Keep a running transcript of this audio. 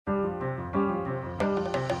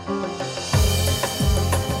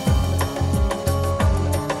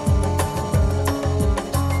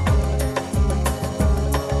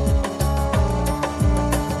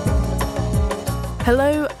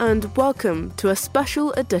Hello and welcome to a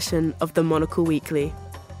special edition of the Monocle Weekly.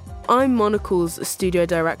 I'm Monocle's studio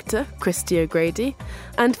director, Gregory,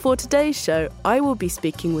 and for today's show I will be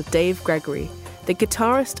speaking with Dave Gregory, the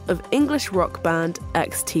guitarist of English rock band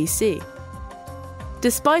XTC.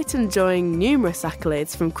 Despite enjoying numerous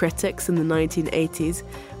accolades from critics in the 1980s,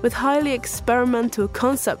 with highly experimental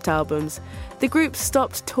concept albums, the group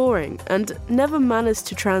stopped touring and never managed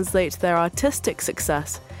to translate their artistic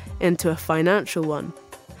success into a financial one.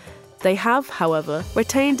 They have, however,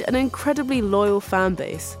 retained an incredibly loyal fan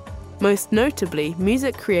base, most notably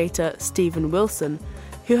music creator Steven Wilson,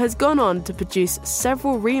 who has gone on to produce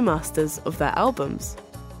several remasters of their albums.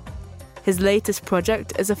 His latest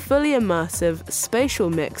project is a fully immersive,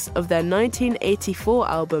 spatial mix of their 1984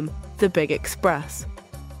 album, The Big Express.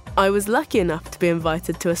 I was lucky enough to be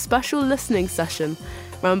invited to a special listening session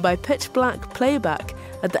run by Pitch Black Playback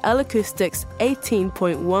at the L Acoustics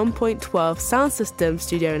 18.1.12 sound system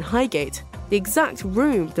studio in Highgate, the exact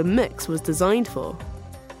room the mix was designed for.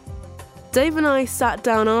 Dave and I sat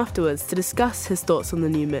down afterwards to discuss his thoughts on the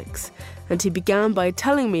new mix, and he began by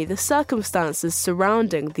telling me the circumstances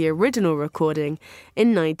surrounding the original recording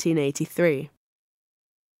in 1983.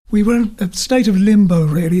 We were in a state of limbo,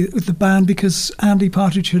 really, with the band because Andy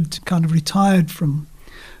Partridge had kind of retired from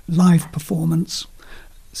live performance.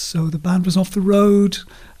 So the band was off the road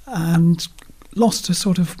and lost a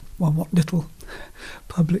sort of, well, what little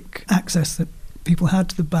public access that people had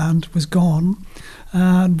to the band was gone.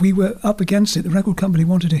 And we were up against it. The record company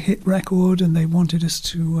wanted a hit record and they wanted us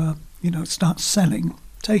to, start selling,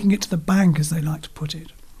 taking it to the bank, as they like to put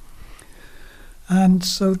it. And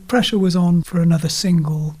so pressure was on for another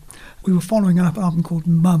single. We were following up an album called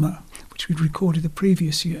Mama, which we'd recorded the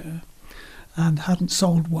previous year and hadn't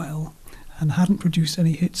sold well and hadn't produced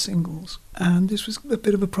any hit singles. And this was a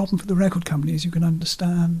bit of a problem for the record company, as you can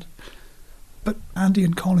understand. But Andy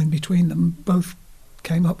and Colin, between them, both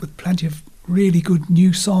came up with plenty of really good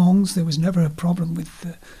new songs. There was never a problem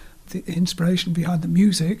with the inspiration behind the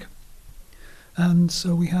music. And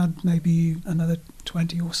so we had maybe another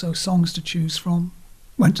 20 or so songs to choose from.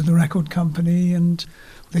 Went to the record company and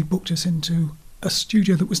they booked us into a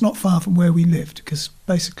studio that was not far from where we lived, because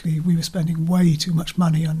basically we were spending way too much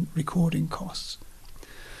money on recording costs.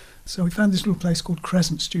 So we found this little place called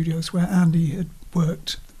Crescent Studios where Andy had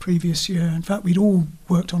worked the previous year. In fact, we'd all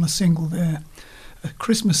worked on a single there, a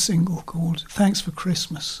Christmas single called Thanks for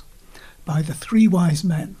Christmas by the Three Wise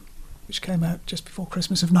Men, which came out just before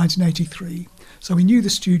Christmas of 1983. So we knew the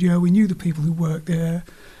studio, we knew the people who worked there,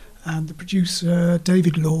 and the producer,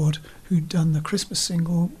 David Lord, who'd done the Christmas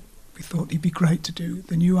single, we thought he'd be great to do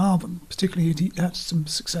the new album, particularly he had some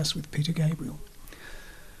success with Peter Gabriel.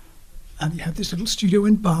 And he had this little studio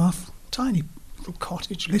in Bath, tiny little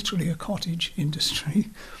cottage, literally a cottage industry.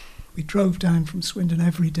 We drove down from Swindon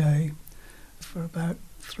every day for about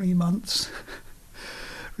 3 months,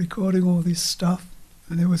 recording all this stuff,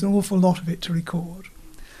 and there was an awful lot of it to record.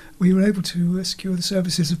 We were able to secure the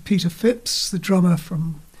services of Peter Phipps, the drummer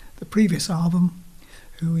from the previous album,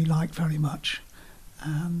 who we liked very much,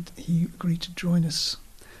 and he agreed to join us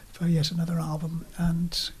for yet another album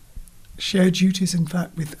and share duties, in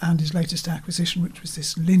fact, with Andy's latest acquisition, which was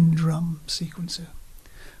this Lindrum sequencer,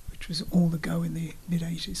 which was all the go in the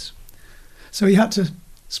mid-80s. So he had to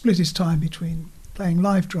split his time between playing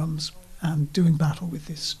live drums and doing battle with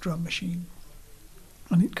this drum machine.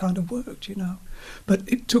 And it kind of worked, But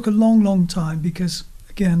it took a long, long time because,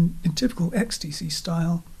 again, in typical XTC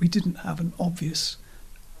style, we didn't have an obvious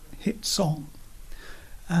hit song.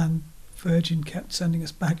 And Virgin kept sending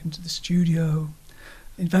us back into the studio.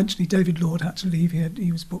 Eventually, David Lord had to leave. He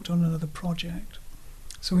was booked on another project.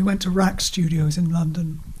 So we went to Rack Studios in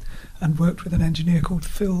London and worked with an engineer called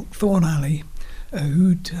Phil Thornalley,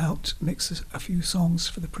 who'd helped mix a few songs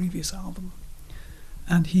for the previous album.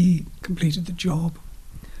 And he completed the job.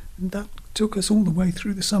 And that took us all the way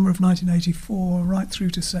through the summer of 1984, right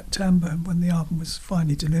through to September, when the album was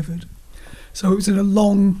finally delivered. So it was in a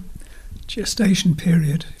long gestation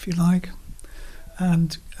period, if you like.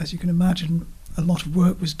 And as you can imagine, a lot of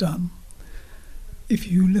work was done. If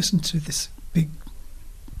you listen to this big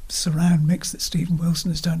surround mix that Steven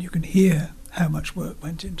Wilson has done, you can hear how much work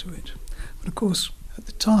went into it. But of course, at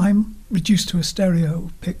the time, reduced to a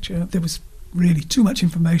stereo picture, there was really too much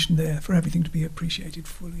information there for everything to be appreciated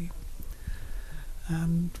fully.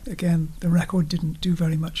 And again, the record didn't do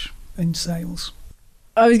very much in sales.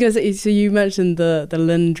 I was going to say, so you mentioned the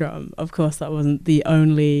Lindrum. Of course, that wasn't the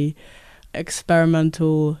only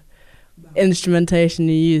experimental instrumentation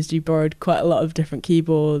you used. You borrowed quite a lot of different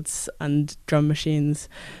keyboards and drum machines.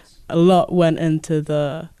 A lot went into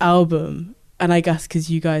the album, and I guess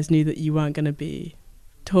because you guys knew that you weren't going to be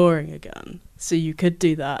touring again, so you could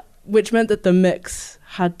do that, which meant that the mix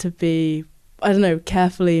had to be, I don't know,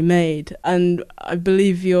 carefully made. And I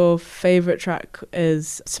believe your favourite track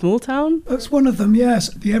is Small Town? That's one of them,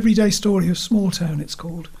 yes. The Everyday Story of Small Town, it's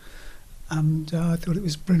called. And I thought it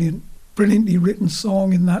was brilliantly written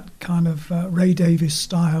song in that kind of Ray Davies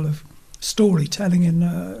style of storytelling, in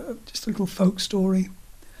just a little folk story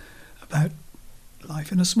about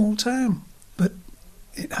life in a small town. But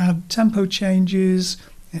it had tempo changes,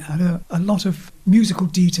 it had a lot of musical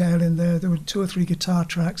detail in there. There were 2 or 3 guitar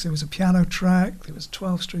tracks, there was a piano track, there was a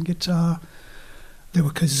 12-string guitar, there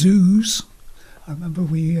were kazoos. I remember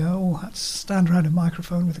we all had to stand around a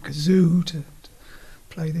microphone with a kazoo to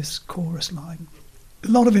play this chorus line. A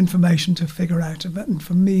lot of information to figure out, and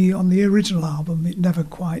for me, on the original album, it never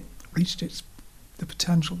quite reached the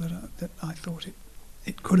potential that I thought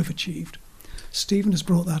it could have achieved. Stephen has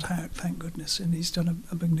brought that out, thank goodness, and he's done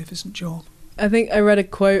a magnificent job. I think I read a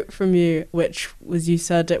quote from you, which was, you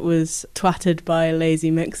said it was twatted by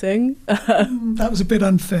lazy mixing. That was a bit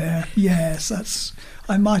unfair, yes.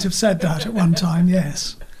 I might have said that at one time,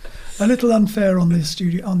 yes. A little unfair on the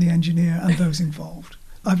studio, on the engineer and those involved.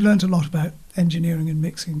 I've learned a lot about engineering and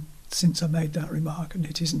mixing since I made that remark, and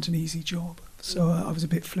it isn't an easy job. So I was a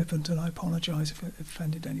bit flippant, and I apologise if it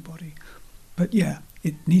offended anybody. But yeah,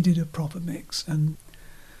 it needed a proper mix, and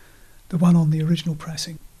the one on the original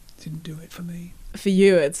pressing didn't do it for me. For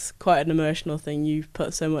you, it's quite an emotional thing. You've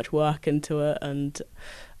put so much work into it and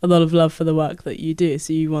a lot of love for the work that you do,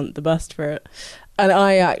 so you want the best for it. And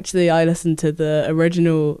I listened to the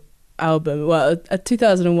original album, well, a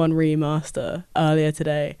 2001 remaster earlier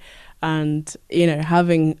today, and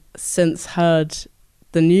having since heard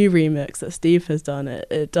the new remix that Steve has done,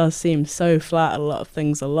 it does seem so flat. A lot of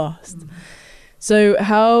things are lost. So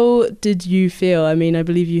how did you feel? I mean, I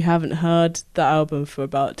believe you haven't heard the album for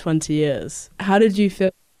about 20 years. How did you feel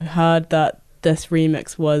when you heard that this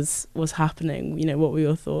remix was happening? What were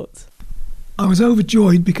your thoughts? I was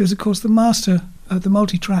overjoyed because, of course, the master, the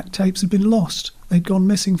multi-track tapes had been lost. They'd gone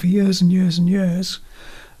missing for years and years and years.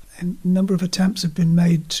 And a number of attempts had been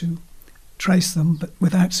made to trace them, but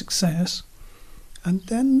without success. And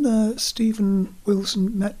then Stephen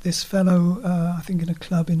Wilson met this fellow, I think in a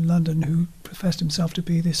club in London, who professed himself to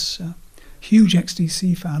be this huge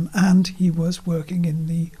XTC fan, and he was working in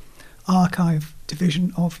the archive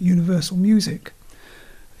division of Universal Music.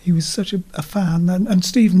 He was such a fan, and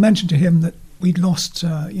Stephen mentioned to him that we'd lost,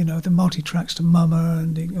 the multi-tracks to Mama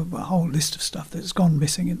and a whole list of stuff that's gone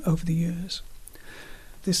missing over the years.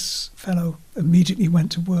 This fellow immediately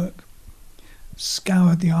went to work,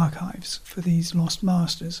 scoured the archives for these lost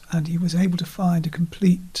masters, and he was able to find a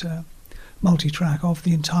complete multi-track of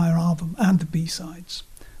the entire album and the B-sides,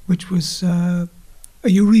 which was a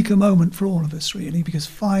eureka moment for all of us, really, because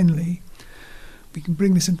finally we can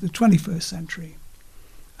bring this into the 21st century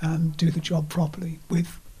and do the job properly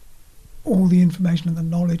with all the information and the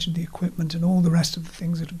knowledge and the equipment and all the rest of the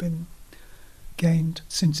things that have been gained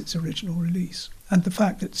since its original release. And the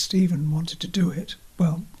fact that Stephen wanted to do it,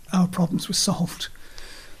 well, our problems were solved.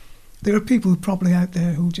 There are people probably out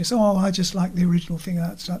there who just, I just like the original thing,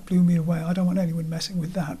 that blew me away, I don't want anyone messing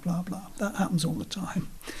with that, blah, blah. That happens all the time.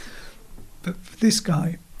 But for this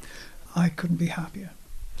guy, I couldn't be happier.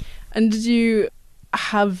 And did you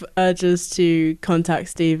have urges to contact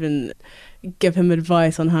Steve and give him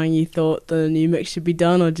advice on how you thought the new mix should be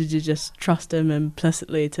done, or did you just trust him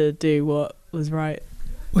implicitly to do what was right?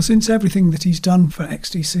 Well, since everything that he's done for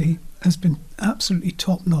XTC has been absolutely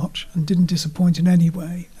top-notch and didn't disappoint in any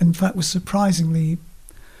way, in fact was a surprising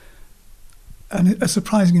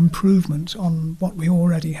improvement on what we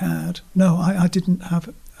already had. No, I didn't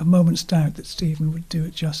have a moment's doubt that Stephen would do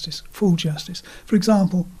it justice, full justice. For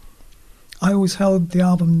example, I always held the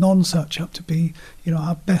album Non-Such up to be,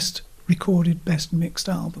 our best recorded, best mixed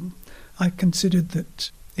album. I considered that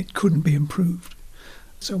it couldn't be improved.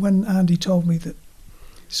 So when Andy told me that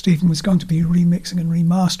Stephen was going to be remixing and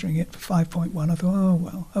remastering it for 5.1, I thought, oh,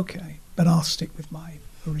 well, okay, but I'll stick with my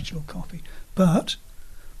original copy. But,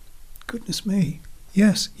 goodness me,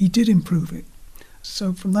 yes, he did improve it.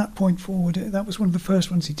 So from that point forward, that was one of the first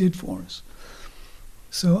ones he did for us.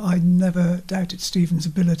 So I never doubted Stephen's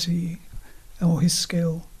ability or his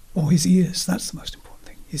skill or his ears. That's the most important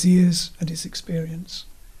thing, his ears and his experience.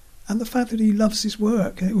 And the fact that he loves his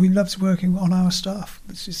work, he loves working on our stuff.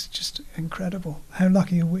 This is just incredible. How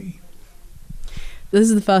lucky are we? This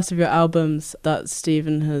is the first of your albums that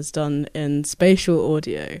Stephen has done in spatial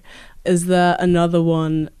audio. Is there another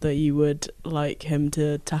one that you would like him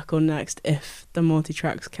to tackle next if the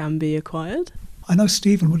multi-tracks can be acquired? I know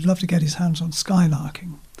Stephen would love to get his hands on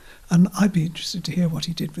Skylarking, and I'd be interested to hear what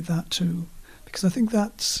he did with that too, because I think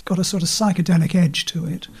that's got a sort of psychedelic edge to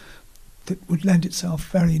it that would lend itself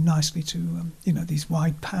very nicely to, these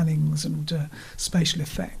wide pannings and spatial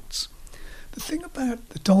effects. The thing about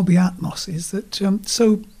the Dolby Atmos is that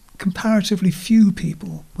so comparatively few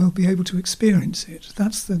people will be able to experience it.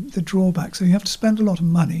 That's the drawback. So you have to spend a lot of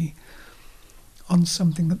money on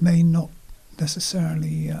something that may not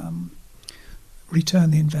necessarily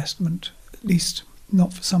return the investment, at least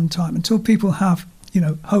not for some time, until people have,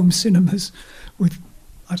 home cinemas with,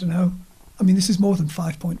 this is more than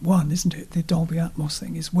 5.1, isn't it? The Dolby Atmos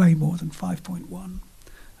thing is way more than 5.1.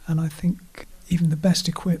 And I think even the best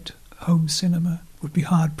equipped home cinema would be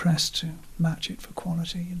hard-pressed to match it for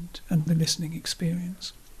quality and the listening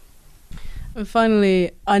experience. And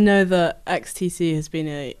finally, I know that XTC has been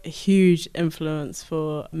a huge influence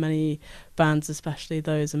for many bands, especially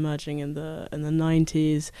those emerging in the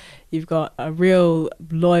 90s. You've got a real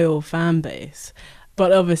loyal fan base.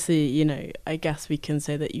 But obviously, I guess we can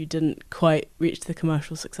say that you didn't quite reach the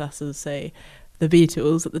commercial success of, say, the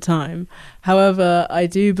Beatles at the time. However, I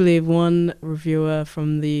do believe one reviewer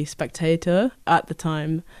from The Spectator at the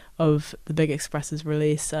time of the Big Express's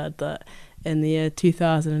release said that in the year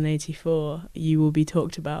 2084, you will be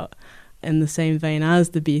talked about in the same vein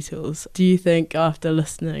as the Beatles. Do you think, after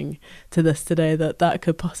listening to this today, that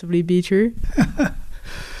could possibly be true?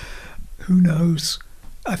 Who knows?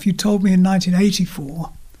 If you told me in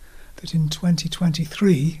 1984 that in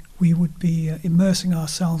 2023 we would be immersing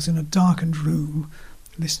ourselves in a darkened room,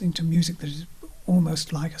 listening to music that is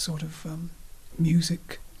almost like a sort of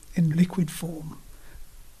music in liquid form,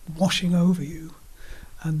 washing over you,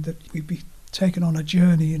 and that we'd be taken on a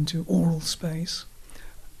journey into aural space,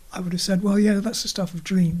 I would have said, well, yeah, that's the stuff of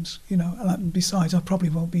dreams, and besides, I probably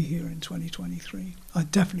won't be here in 2023. I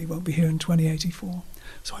definitely won't be here in 2084,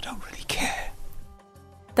 so I don't really care.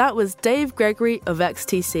 That was Dave Gregory of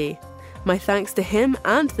XTC. My thanks to him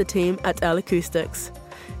and the team at L Acoustics.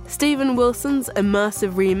 Stephen Wilson's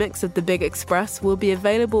immersive remix of The Big Express will be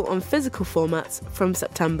available on physical formats from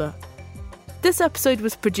September. This episode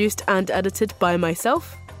was produced and edited by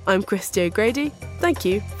myself. I'm Christy O'Grady. Thank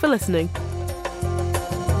you for listening.